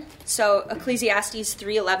heaven. So Ecclesiastes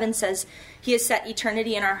 3:11 says, He has set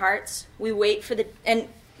eternity in our hearts. We wait for and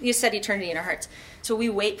He has set eternity in our hearts. So we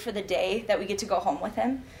wait for the day that we get to go home with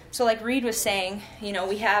Him. So like Reed was saying,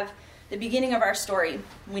 we have the beginning of our story.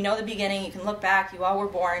 We know the beginning. You can look back. You all were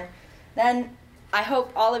born. Then I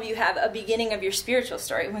hope all of you have a beginning of your spiritual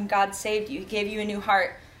story. When God saved you, He gave you a new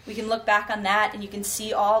heart. We can look back on that, and you can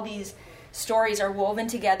see all these stories are woven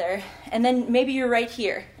together. And then maybe you're right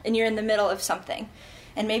here, and you're in the middle of something.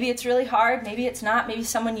 And maybe it's really hard. Maybe it's not. Maybe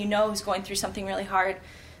someone you know is going through something really hard.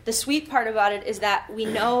 The sweet part about it is that we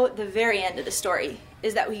know the very end of the story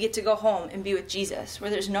is that we get to go home and be with Jesus, where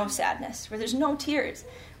there's no sadness, where there's no tears,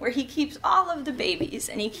 where He keeps all of the babies,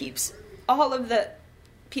 and He keeps all of the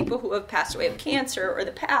people who have passed away of cancer, or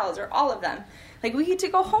the pals, or all of them. Like, we get to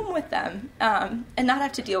go home with them and not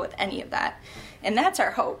have to deal with any of that. And that's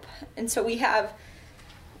our hope. And so we have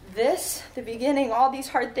this, the beginning, all these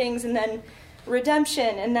hard things, and then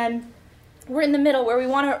redemption, and then we're in the middle where we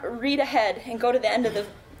want to read ahead and go to the end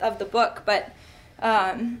of the book, but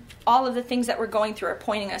all of the things that we're going through are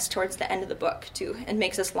pointing us towards the end of the book too, and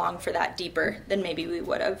makes us long for that deeper than maybe we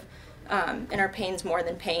would have. And our pain's more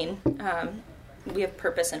than pain. We have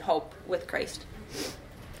purpose and hope with Christ.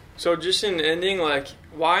 So just in ending,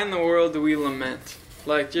 why in the world do we lament?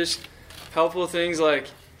 Just helpful things like,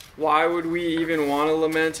 why would we even want to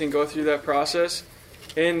lament and go through that process?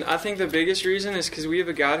 And I think the biggest reason is because we have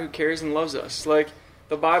a God who cares and loves us.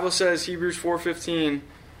 The Bible says, Hebrews 4:15,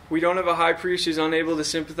 we don't have a high priest who's unable to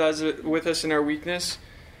sympathize with us in our weakness,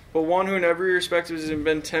 but one who in every respect has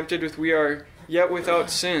been tempted with we are, yet without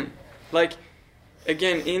sin.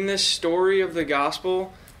 Again, in this story of the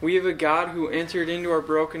gospel, we have a God who entered into our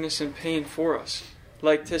brokenness and pain for us.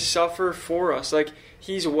 To suffer for us.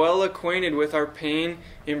 He's well acquainted with our pain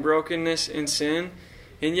and brokenness and sin,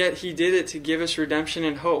 and yet He did it to give us redemption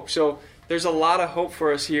and hope. So there's a lot of hope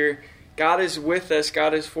for us here. God is with us.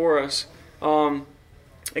 God is for us.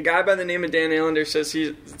 A guy by the name of Dan Allender says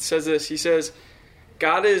this. He says,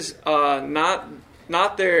 God is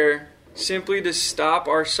not there simply to stop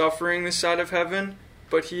our suffering this side of heaven,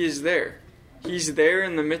 but He is there. He's there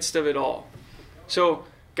in the midst of it all. So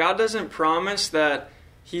God doesn't promise that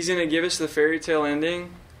He's going to give us the fairy tale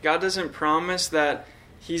ending. God doesn't promise that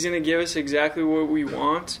He's going to give us exactly what we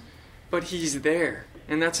want, but He's there.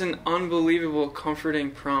 And that's an unbelievable,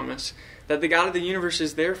 comforting promise that the God of the universe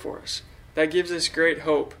is there for us. That gives us great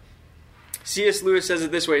hope. C.S. Lewis says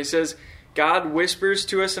it this way. He says, God whispers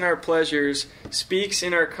to us in our pleasures, speaks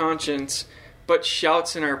in our conscience, but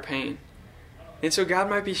shouts in our pain. And so God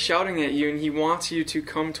might be shouting at you, and He wants you to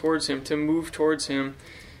come towards Him, to move towards Him.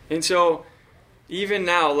 And so even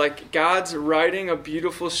now, God's writing a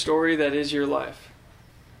beautiful story that is your life.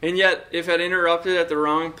 And yet, if it interrupted at the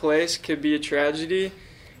wrong place, could be a tragedy.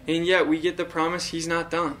 And yet, we get the promise He's not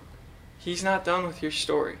done. He's not done with your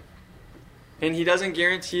story. And He doesn't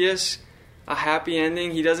guarantee us a happy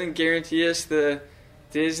ending. He doesn't guarantee us the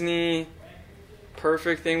Disney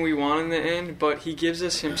perfect thing we want in the end, but He gives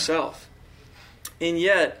us Himself. And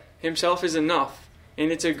yet, Himself is enough.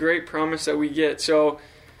 And it's a great promise that we get. So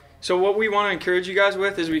what we want to encourage you guys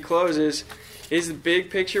with as we close is big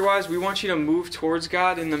picture-wise, we want you to move towards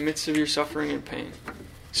God in the midst of your suffering and pain.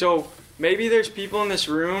 So maybe there's people in this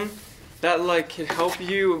room that can help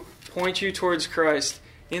you, point you towards Christ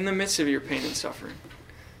in the midst of your pain and suffering.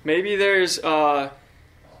 Maybe there's,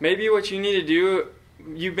 maybe what you need to do,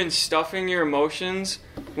 you've been stuffing your emotions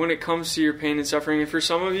when it comes to your pain and suffering. And for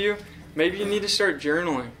some of you, maybe you need to start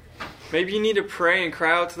journaling. Maybe you need to pray and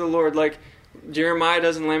cry out to the Lord like Jeremiah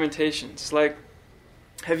does in Lamentations.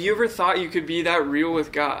 Have you ever thought you could be that real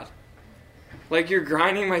with God? You're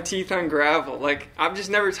grinding my teeth on gravel. I've just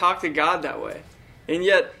never talked to God that way. And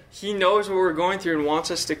yet, He knows what we're going through and wants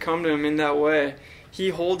us to come to Him in that way. He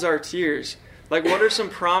holds our tears. What are some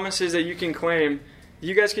promises that you can claim?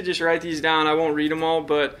 You guys could just write these down. I won't read them all,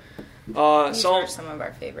 but These are some of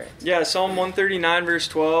our favorites. Yeah, Psalm 139 verse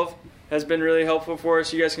 12 has been really helpful for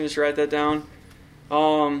us. You guys can just write that down.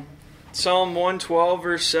 Psalm 112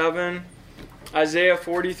 verse 7, Isaiah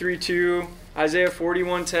 43:2, Isaiah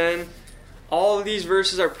 41:10. All of these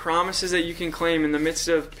verses are promises that you can claim in the midst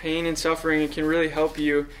of pain and suffering and can really help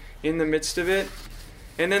you in the midst of it.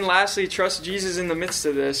 And then lastly, trust Jesus in the midst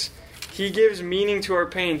of this. He gives meaning to our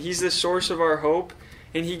pain. He's the source of our hope,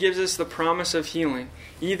 and He gives us the promise of healing,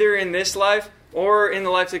 either in this life or in the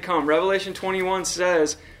life to come. Revelation 21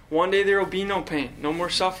 says, one day there will be no pain, no more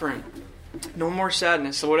suffering. No more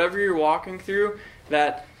sadness. So whatever you're walking through,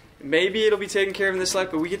 that maybe it'll be taken care of in this life,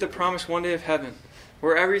 but we get the promise one day of heaven,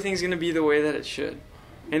 where everything's going to be the way that it should.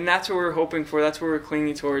 And that's what we're hoping for. That's what we're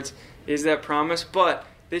clinging towards, is that promise. But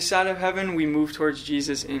this side of heaven, we move towards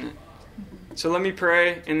Jesus in it. So let me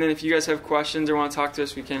pray, and then if you guys have questions or want to talk to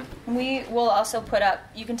us, we can. We will also put up,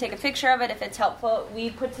 you can take a picture of it if it's helpful. We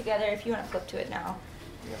put together, if you want to flip to it now.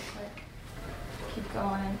 Real quick. Keep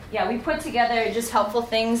going. Yeah, we put together just helpful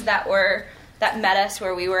things that met us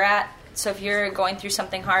where we were at. So if you're going through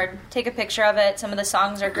something hard, take a picture of it. Some of the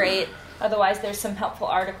songs are great. Otherwise, there's some helpful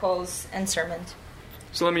articles and sermons.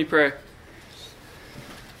 So let me pray.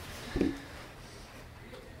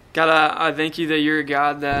 God, I thank you that you're a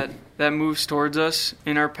God that moves towards us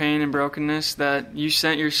in our pain and brokenness, that you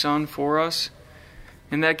sent your Son for us,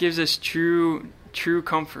 and that gives us true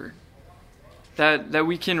comfort. That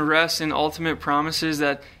we can rest in ultimate promises,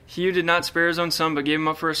 that he who did not spare his own Son but gave him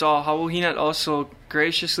up for us all, how will he not also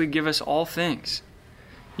graciously give us all things?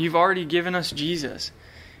 You've already given us Jesus.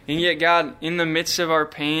 And yet, God, in the midst of our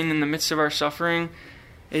pain, in the midst of our suffering,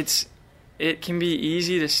 it can be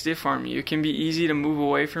easy to stiff-arm you. It can be easy to move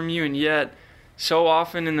away from you, and yet so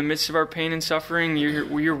often in the midst of our pain and suffering,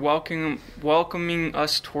 you're welcoming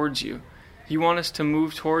us towards you. You want us to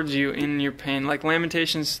move towards you in your pain. Like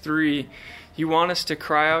Lamentations 3, you want us to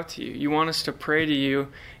cry out to you. You want us to pray to you,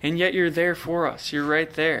 and yet you're there for us. You're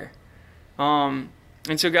right there. And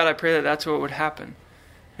so, God, I pray that that's what would happen.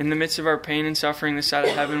 In the midst of our pain and suffering, this side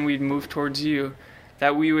of heaven, we'd move towards you,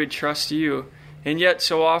 that we would trust you. And yet,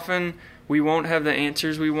 so often, we won't have the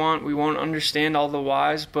answers we want. We won't understand all the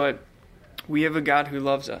whys, but we have a God who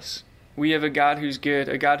loves us. We have a God who's good,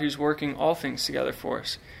 a God who's working all things together for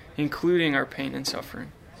us, including our pain and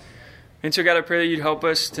suffering. And so, God, I pray that you'd help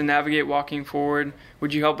us to navigate walking forward.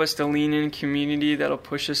 Would you help us to lean in community that'll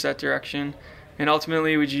push us that direction? And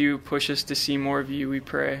ultimately, would you push us to see more of you, we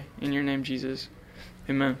pray. In your name, Jesus.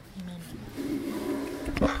 Amen.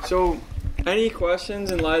 So, any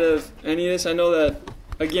questions in light of any of this? I know that,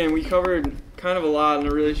 again, we covered kind of a lot in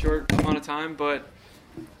a really short amount of time, but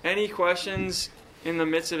any questions in the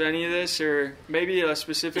midst of any of this, or maybe a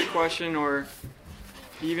specific question, or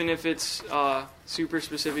even if it's super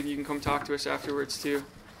specific, you can come talk to us afterwards too.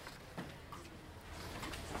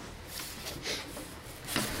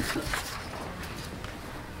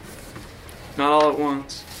 Not all at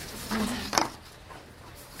once.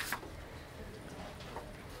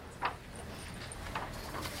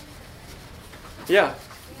 Yeah.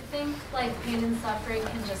 Do you think like pain and suffering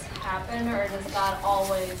can just happen, or does God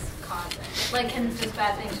always cause it? Like, can just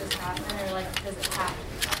bad things just happen, or like does it have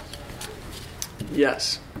to be?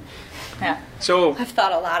 Yes. Yeah. So I've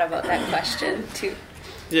thought a lot about that question too.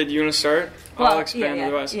 Yeah, do you want to start? I'll expand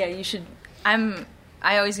otherwise. Yeah, you should.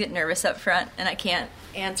 I always get nervous up front, and I can't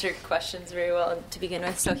answer questions very well to begin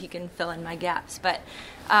with, so he can fill in my gaps. But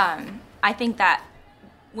I think that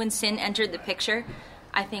when sin entered the picture,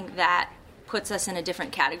 I think that puts us in a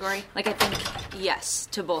different category. Like, I think yes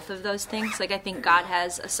to both of those things. Like, I think God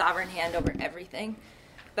has a sovereign hand over everything,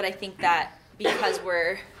 but I think that because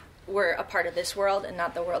we're a part of this world and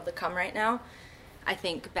not the world to come right now, I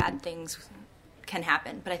think bad things can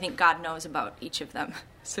happen, but I think God knows about each of them.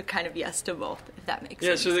 So kind of yes to both, if that makes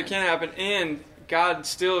sense. Yeah, so they can happen, and God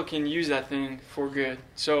still can use that thing for good.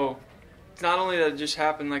 So it's not only that it just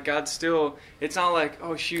happened, like God still, it's not like,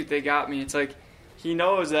 oh shoot, they got me. It's like he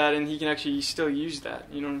knows that, and he can actually still use that.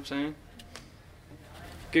 You know what I'm saying?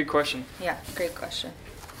 Good question. Yeah, great question.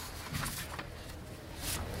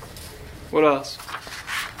 What else?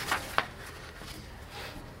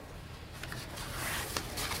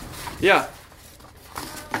 Yeah.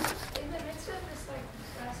 In the midst of this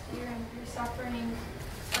last year and your suffering,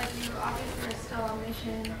 you obviously are still on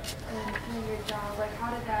mission and doing your job.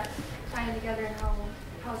 How did that tie in together, and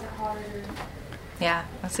how is it hard? Yeah,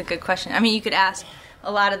 that's a good question. I mean, you could ask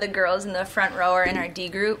a lot of the girls in the front row or in our D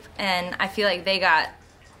group, and I feel like they got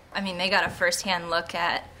a firsthand look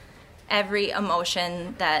at every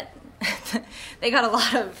emotion that they got a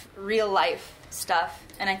lot of real life stuff,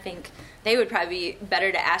 and I think they would probably be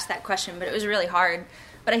better to ask that question, but it was really hard.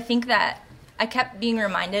 But I think that I kept being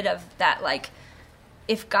reminded of that,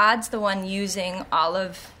 if God's the one using all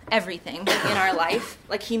of everything in our life,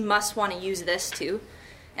 he must want to use this too.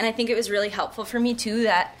 And I think it was really helpful for me too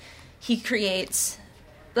that he creates,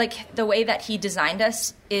 the way that he designed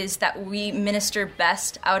us is that we minister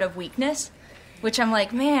best out of weakness, which I'm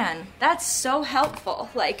like, man, that's so helpful.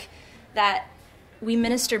 That we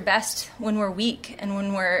minister best when we're weak and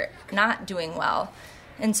when we're not doing well.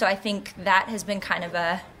 And so I think that has been kind of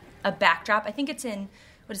a backdrop. I think it's in,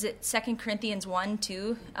 2 Corinthians 1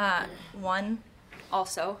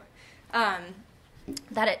 also.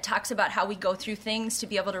 that it talks about how we go through things to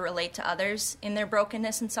be able to relate to others in their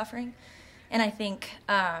brokenness and suffering. And I think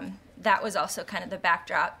that was also kind of the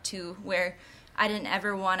backdrop to where I didn't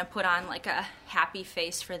ever want to put on like a happy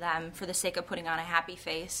face for them for the sake of putting on a happy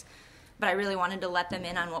face. But I really wanted to let them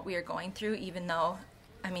in on what we were going through, even though,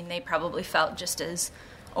 I mean, they probably felt just as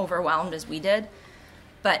overwhelmed as we did.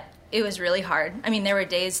 But it was really hard. I mean, there were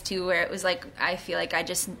days, too, where it was like, I feel like I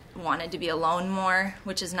just wanted to be alone more,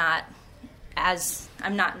 which is not as,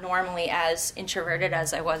 I'm not normally as introverted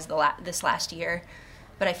as I was this last year.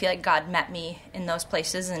 But I feel like God met me in those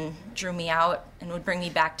places and drew me out and would bring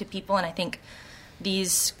me back to people. And I think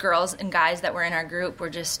these girls and guys that were in our group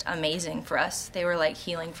were just amazing for us. They were like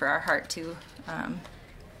healing for our heart, too.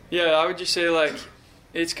 Yeah, I would just say, like,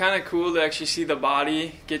 it's kind of cool to actually see the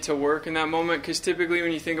body get to work in that moment, because typically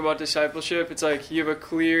when you think about discipleship, it's like you have a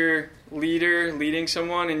clear leader leading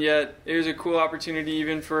someone, and yet it was a cool opportunity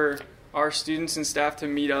even for our students and staff to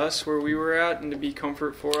meet us where we were at and to be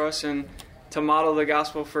comfort for us and to model the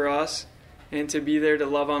gospel for us and to be there to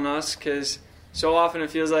love on us, because so often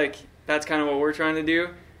it feels like that's kind of what we're trying to do,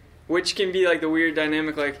 which can be like the weird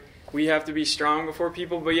dynamic, like we have to be strong before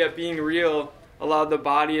people, but yet being real allowed the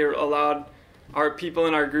body, or allowed our people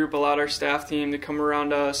in our group, allowed our staff team to come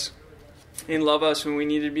around us and love us when we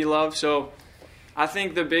needed to be loved. So I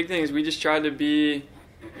think the big thing is we tried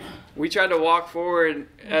to walk forward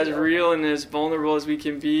as real and as vulnerable as we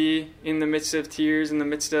can be in the midst of tears, in the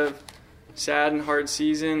midst of sad and hard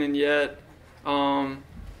season, and yet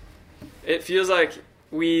it feels like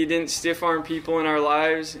we didn't stiff-arm people in our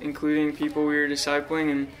lives, including people we were discipling,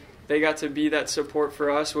 and they got to be that support for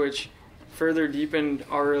us, which further deepened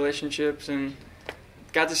our relationships and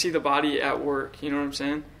got to see the body at work, you know what I'm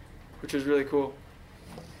saying? Which was really cool.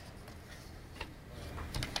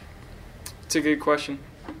 It's a good question.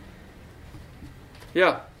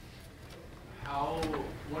 Yeah.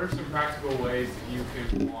 What are some practical ways that you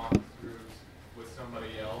can walk through with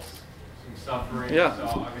somebody else some suffering? Yeah.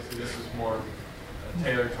 So obviously this is more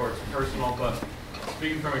tailored towards personal, but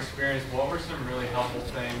speaking from experience, what were some really helpful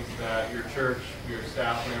things that your church, your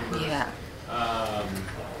staff members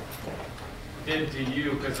did to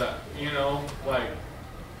you? Because, like,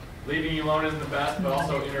 leaving you alone isn't the best, but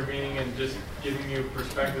also intervening and just giving you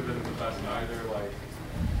perspective isn't the best either. Like,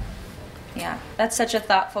 yeah, that's such a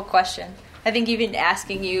thoughtful question. I think even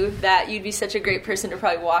asking you that, you'd be such a great person to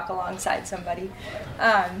probably walk alongside somebody.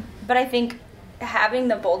 But I think having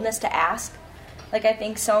the boldness to ask, like I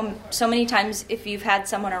think so many times if you've had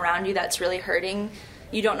someone around you that's really hurting,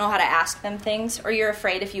 you don't know how to ask them things, or you're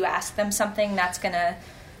afraid if you ask them something that's going to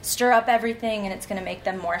stir up everything and it's going to make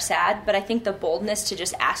them more sad. But I think the boldness to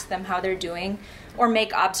just ask them how they're doing, or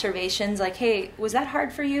make observations like, hey, was that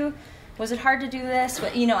hard for you? Was it hard to do this?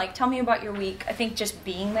 But, like, tell me about your week. I think just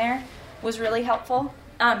being there was really helpful.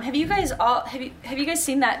 Have you guys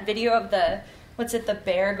seen that video of the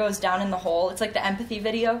bear goes down in the hole? It's like the empathy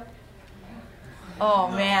video. Oh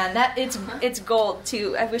man, it's gold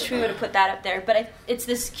too. I wish we would have put that up there. But it's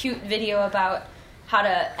this cute video about how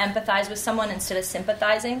to empathize with someone instead of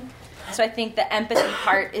sympathizing. So I think the empathy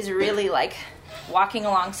part is really like walking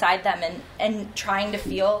alongside them and trying to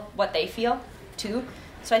feel what they feel too.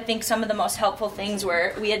 So I think some of the most helpful things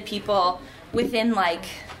were we had people within like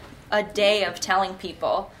a day of telling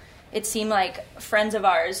people, it seemed like friends of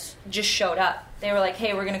ours just showed up. They were like,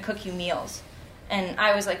 hey, we're going to cook you meals. And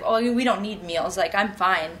I was like, oh, we don't need meals. Like, I'm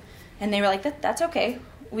fine. And they were like, that's okay.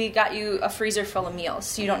 We got you a freezer full of meals,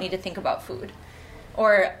 so you don't need to think about food.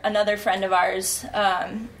 Or another friend of ours,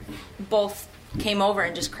 both came over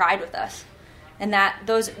and just cried with us. And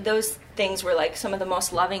those things were like some of the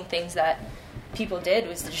most loving things that people did,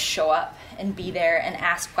 was to just show up and be there and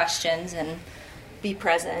ask questions and be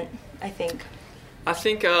present, I think. I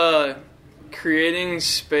think creating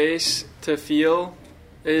space to feel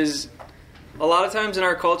is... A lot of times in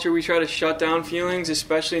our culture, we try to shut down feelings,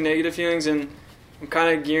 especially negative feelings, and I'm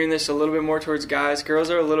kind of gearing this a little bit more towards guys.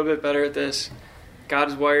 Girls are a little bit better at this. God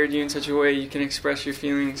has wired you in such a way you can express your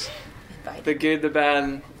feelings, the good, the bad,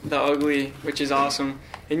 and the ugly, which is awesome.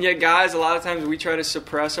 And yet, guys, a lot of times we try to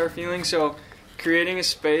suppress our feelings, so creating a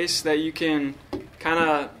space that you can kind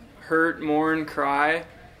of hurt, mourn, cry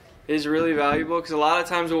is really valuable, because a lot of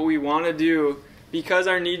times what we want to do, because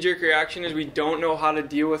our knee-jerk reaction is we don't know how to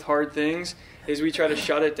deal with hard things, is we try to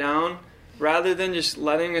shut it down rather than just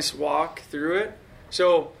letting us walk through it.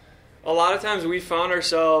 So a lot of times we found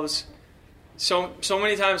ourselves, so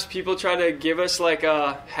many times people try to give us like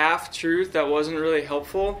a half-truth that wasn't really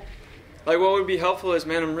helpful. Like what would be helpful is,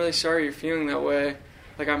 man, I'm really sorry you're feeling that way.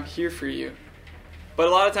 Like, I'm here for you. But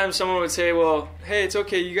a lot of times someone would say, well, hey, it's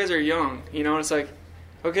okay, you guys are young. And it's like,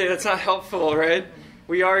 Okay, that's not helpful, right?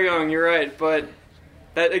 We are young, you're right. But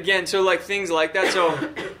that, again, so like things like that. So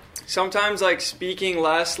sometimes like speaking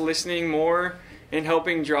less, listening more, and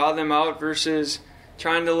helping draw them out versus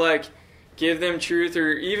trying to like give them truth,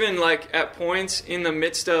 or even like at points in the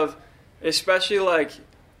midst of, especially like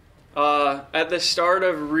at the start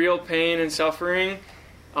of real pain and suffering,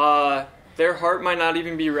 their heart might not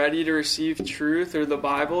even be ready to receive truth or the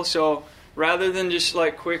Bible. So rather than just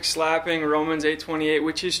like quick slapping Romans 8:28,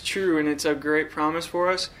 which is true and it's a great promise for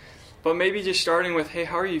us, but maybe just starting with, hey,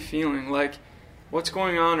 how are you feeling? Like, what's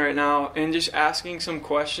going on right now? And just asking some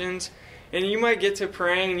questions. And you might get to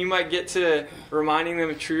praying and you might get to reminding them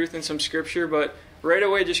of truth and some scripture, but right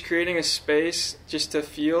away just creating a space just to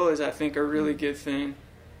feel is, I think, a really good thing.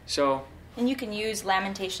 So. And you can use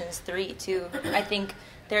Lamentations 3 too. I think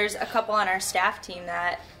there's a couple on our staff team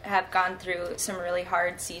that have gone through some really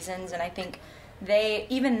hard seasons, and I think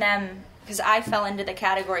even them, because I fell into the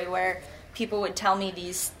category where people would tell me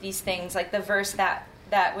these things, like the verse that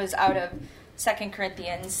was out of 2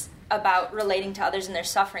 Corinthians about relating to others in their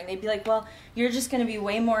suffering. They'd be like, well, you're just going to be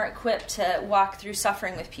way more equipped to walk through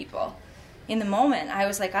suffering with people. In the moment, I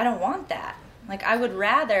was like, I don't want that. Like, I would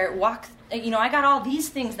rather walk, I got all these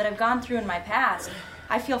things that I've gone through in my past.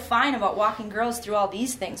 I feel fine about walking girls through all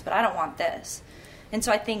these things, but I don't want this. And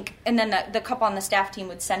so I think, and then the couple on the staff team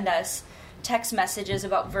would send us text messages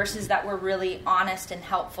about verses that were really honest and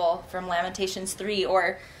helpful from Lamentations 3,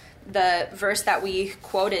 or the verse that we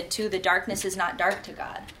quoted too, the darkness is not dark to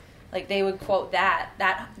God. Like, they would quote that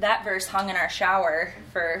verse hung in our shower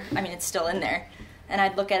it's still in there. And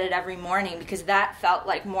I'd look at it every morning because that felt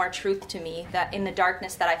like more truth to me, that in the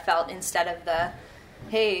darkness that I felt, instead of the,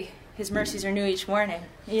 hey, his mercies are new each morning,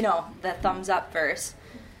 the thumbs up verse.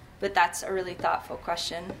 But that's a really thoughtful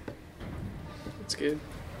question. That's good.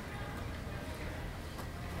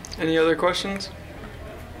 Any other questions?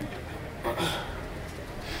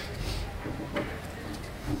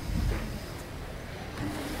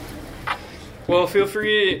 Well, feel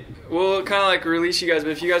free. We'll kind of like release you guys,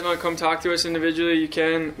 but if you guys want to come talk to us individually, you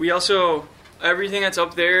can. We also, everything that's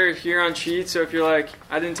up there here on sheets, so if you're like,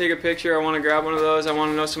 I didn't take a picture, I want to grab one of those, I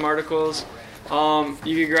want to know some articles,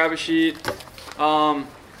 you can grab a sheet.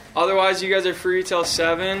 Otherwise, you guys are free till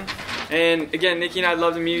 7. And again, Nikki and I'd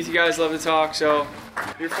love to meet with you guys, love to talk, so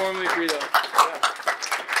you're formally free though.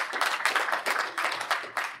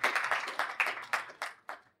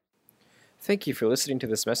 Thank you for listening to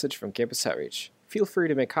this message from Campus Outreach. Feel free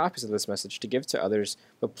to make copies of this message to give to others,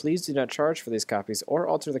 but please do not charge for these copies or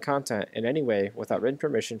alter the content in any way without written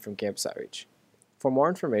permission from Campus Outreach. For more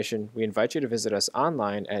information, we invite you to visit us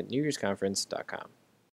online at newyearsconference.com.